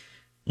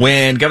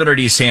when Governor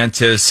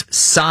DeSantis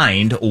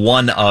signed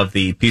one of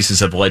the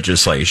pieces of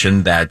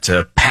legislation that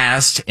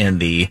passed in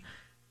the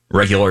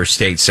regular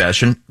state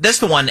session. This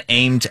is the one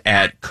aimed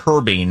at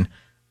curbing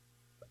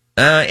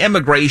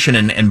immigration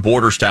and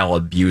border-style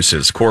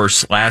abuses. Of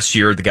course, last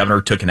year, the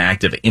governor took an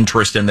active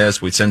interest in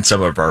this. We sent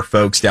some of our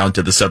folks down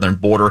to the southern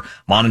border,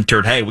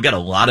 monitored, hey, we got a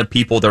lot of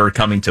people that are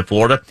coming to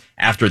Florida.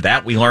 After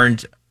that, we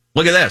learned,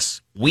 look at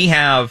this. We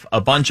have a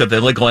bunch of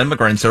illegal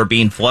immigrants that are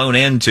being flown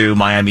into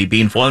Miami,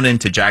 being flown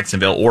into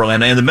Jacksonville,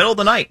 Orlando in the middle of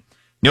the night.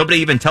 Nobody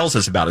even tells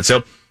us about it.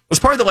 So as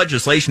part of the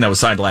legislation that was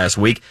signed last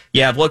week,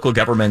 you have local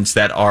governments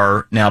that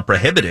are now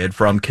prohibited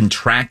from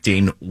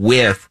contracting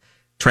with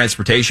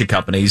transportation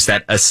companies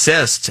that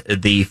assist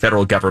the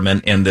federal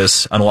government in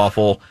this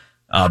unlawful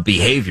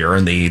behavior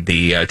and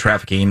the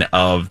trafficking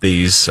of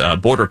these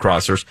border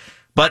crossers.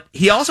 But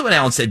he also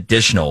announced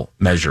additional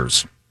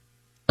measures.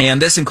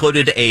 And this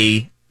included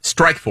a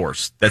strike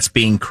force that's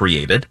being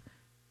created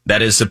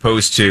that is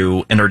supposed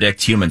to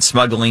interdict human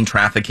smuggling,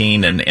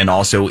 trafficking, and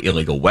also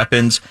illegal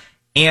weapons,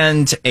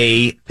 and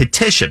a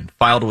petition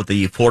filed with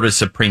the Florida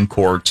Supreme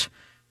Court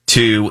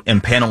to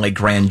impanel a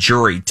grand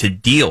jury to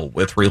deal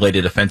with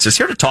related offenses.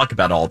 Here to talk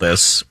about all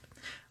this,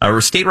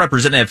 State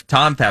Representative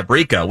Tom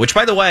Fabricio, which,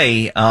 by the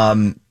way,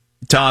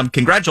 Tom,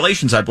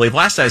 congratulations, I believe.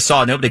 Last I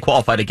saw, nobody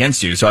qualified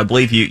against you, so I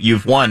believe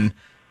you've won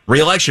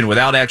re-election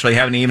without actually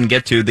having to even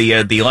get to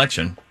the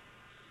election.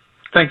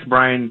 Thanks,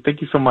 Brian. Thank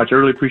you so much. I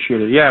really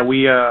appreciate it. Yeah,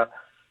 we,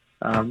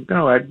 God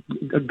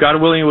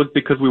willing, it was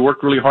because we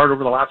worked really hard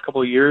over the last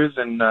couple of years,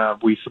 and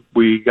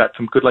we got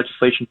some good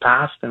legislation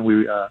passed, and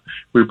we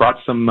brought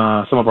some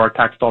of our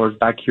tax dollars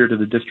back here to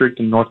the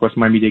district in Northwest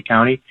Miami-Dade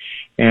County,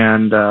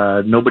 and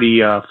nobody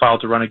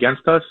filed to run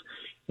against us.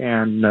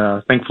 And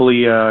thankfully,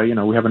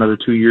 we have another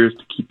 2 years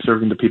to keep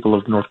serving the people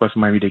of Northwest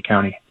Miami-Dade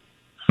County.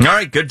 All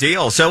right, good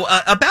deal. So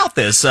about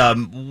this,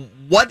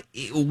 what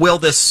will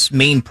this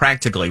mean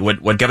practically,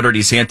 what Governor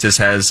DeSantis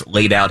has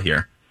laid out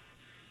here?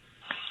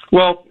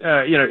 Well,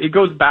 it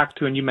goes back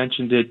to, and you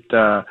mentioned it,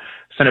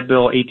 Senate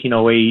Bill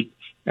 1808,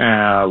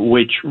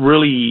 which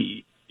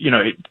really,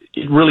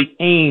 it really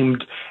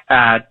aimed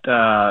at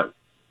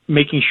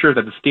making sure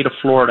that the state of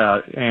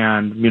Florida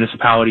and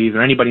municipalities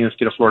or anybody in the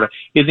state of Florida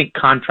isn't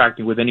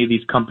contracting with any of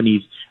these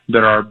companies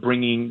that are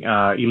bringing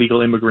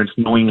illegal immigrants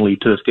knowingly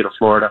to the state of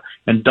Florida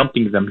and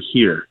dumping them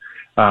here.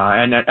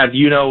 And as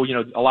you know,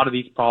 a lot of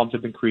these problems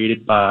have been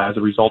created as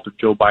a result of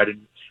Joe Biden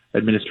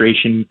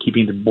administration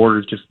keeping the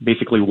borders just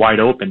basically wide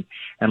open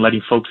and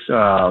letting folks,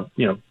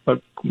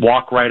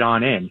 walk right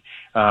on in.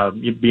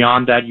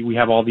 Beyond that, we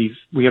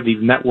have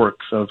these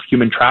networks of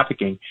human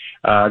trafficking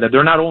that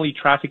they're not only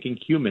trafficking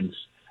humans,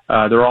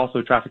 they're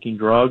also trafficking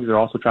drugs, they're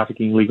also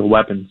trafficking illegal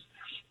weapons.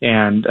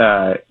 And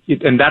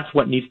that's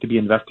what needs to be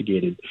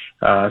investigated.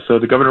 So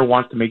the governor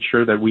wants to make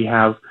sure that we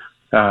have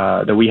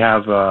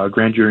a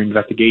grand jury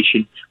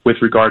investigation with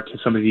regard to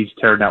some of these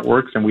terror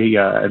networks, and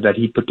that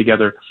he put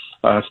together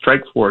a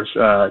strike force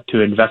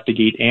to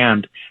investigate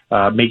and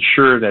make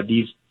sure that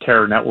these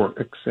terror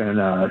networks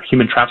and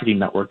human trafficking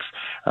networks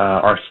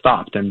are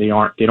stopped, and they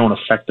don't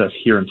affect us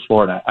here in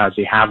Florida as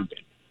they have been.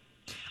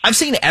 I've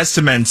seen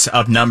estimates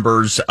of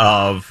numbers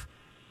of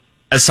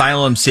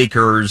asylum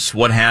seekers,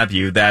 what have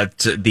you, that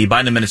the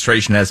Biden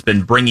administration has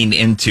been bringing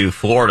into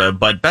Florida.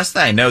 But best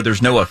that I know,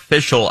 there's no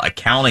official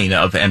accounting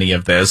of any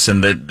of this,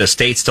 and the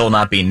state's still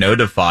not being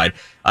notified.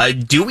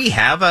 Do we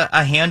have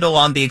a handle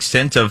on the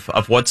extent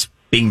of what's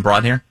being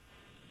brought here?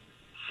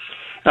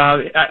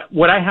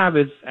 What I have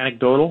is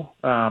anecdotal,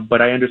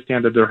 but I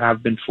understand that there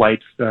have been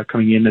flights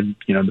coming in the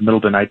middle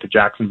of the night to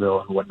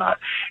Jacksonville and whatnot,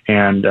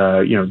 and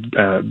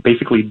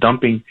basically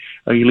dumping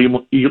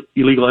illegal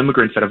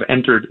immigrants that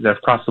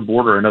have crossed the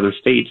border in other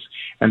states,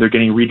 and they're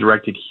getting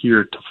redirected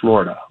here to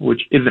Florida,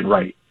 which isn't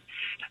right.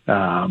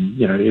 Our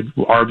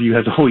view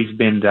has always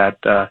been that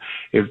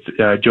if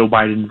Joe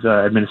Biden's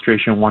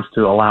administration wants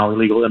to allow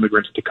illegal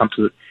immigrants to come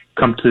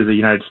to the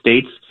United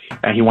States,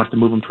 and he wants to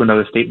move them to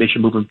another state, they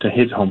should move them to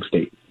his home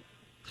state.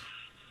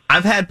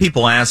 I've had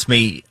people ask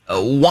me,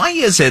 why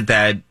is it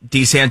that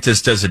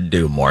DeSantis doesn't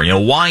do more?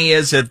 Why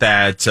is it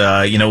that,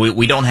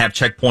 we don't have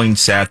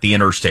checkpoints at the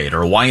interstate?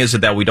 Or why is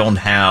it that we don't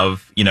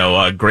have,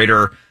 a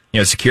greater,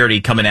 security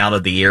coming out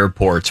of the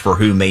airports for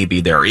who may be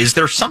there? Is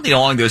there something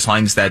along those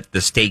lines that the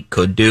state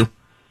could do?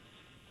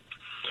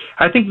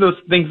 I think those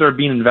things are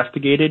being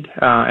investigated,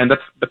 and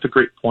that's a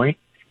great point.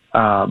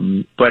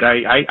 But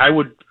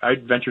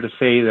I'd venture to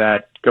say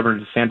that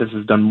Governor DeSantis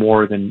has done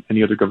more than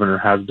any other governor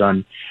has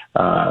done,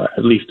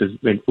 at least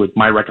with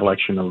my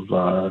recollection of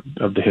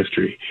the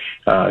history.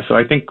 So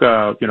I think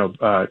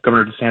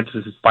Governor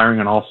DeSantis is firing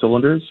on all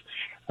cylinders,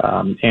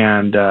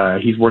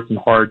 and he's working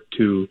hard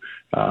to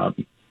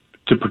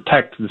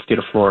protect the state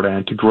of Florida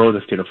and to grow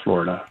the state of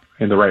Florida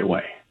in the right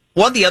way.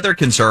 One of the other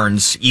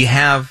concerns, you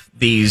have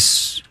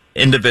these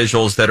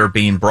individuals that are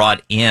being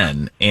brought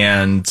in,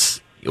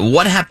 and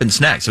what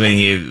happens next? I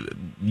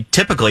mean,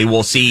 typically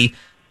we'll see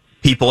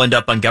people end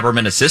up on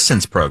government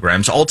assistance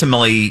programs.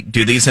 Ultimately,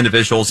 do these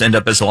individuals end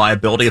up as a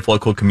liability of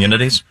local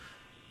communities?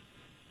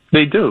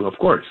 They do, of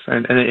course,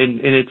 and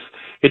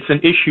it's an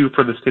issue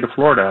for the state of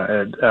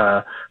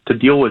Florida to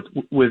deal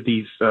with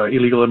these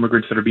illegal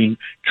immigrants that are being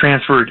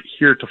transferred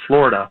here to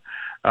Florida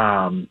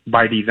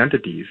by these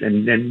entities,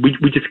 and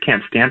we just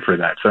can't stand for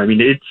that. So I mean,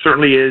 it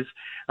certainly is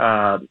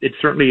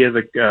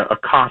a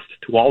cost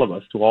to all of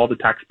us, to all the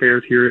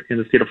taxpayers here in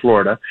the state of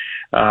Florida,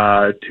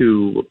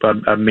 to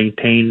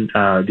maintain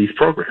these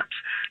programs.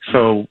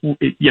 So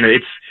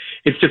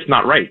it's just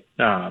not right.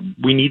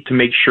 We need to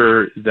make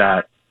sure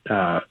that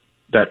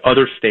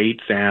other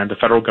states and the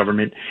federal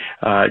government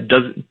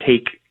doesn't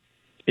take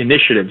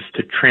initiatives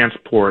to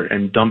transport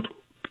and dump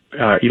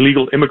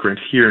illegal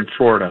immigrants here in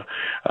Florida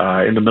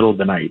in the middle of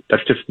the night.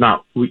 That's just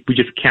not. We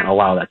just can't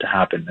allow that to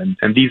happen.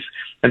 And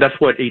that's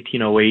what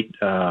 1808.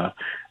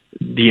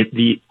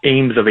 The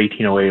aims of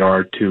 1808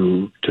 are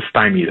to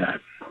stymie that.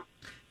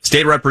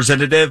 State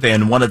Representative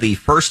and one of the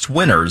first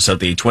winners of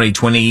the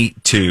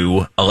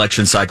 2022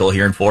 election cycle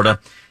here in Florida,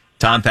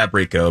 Tom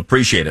Fabricio.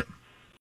 Appreciate it.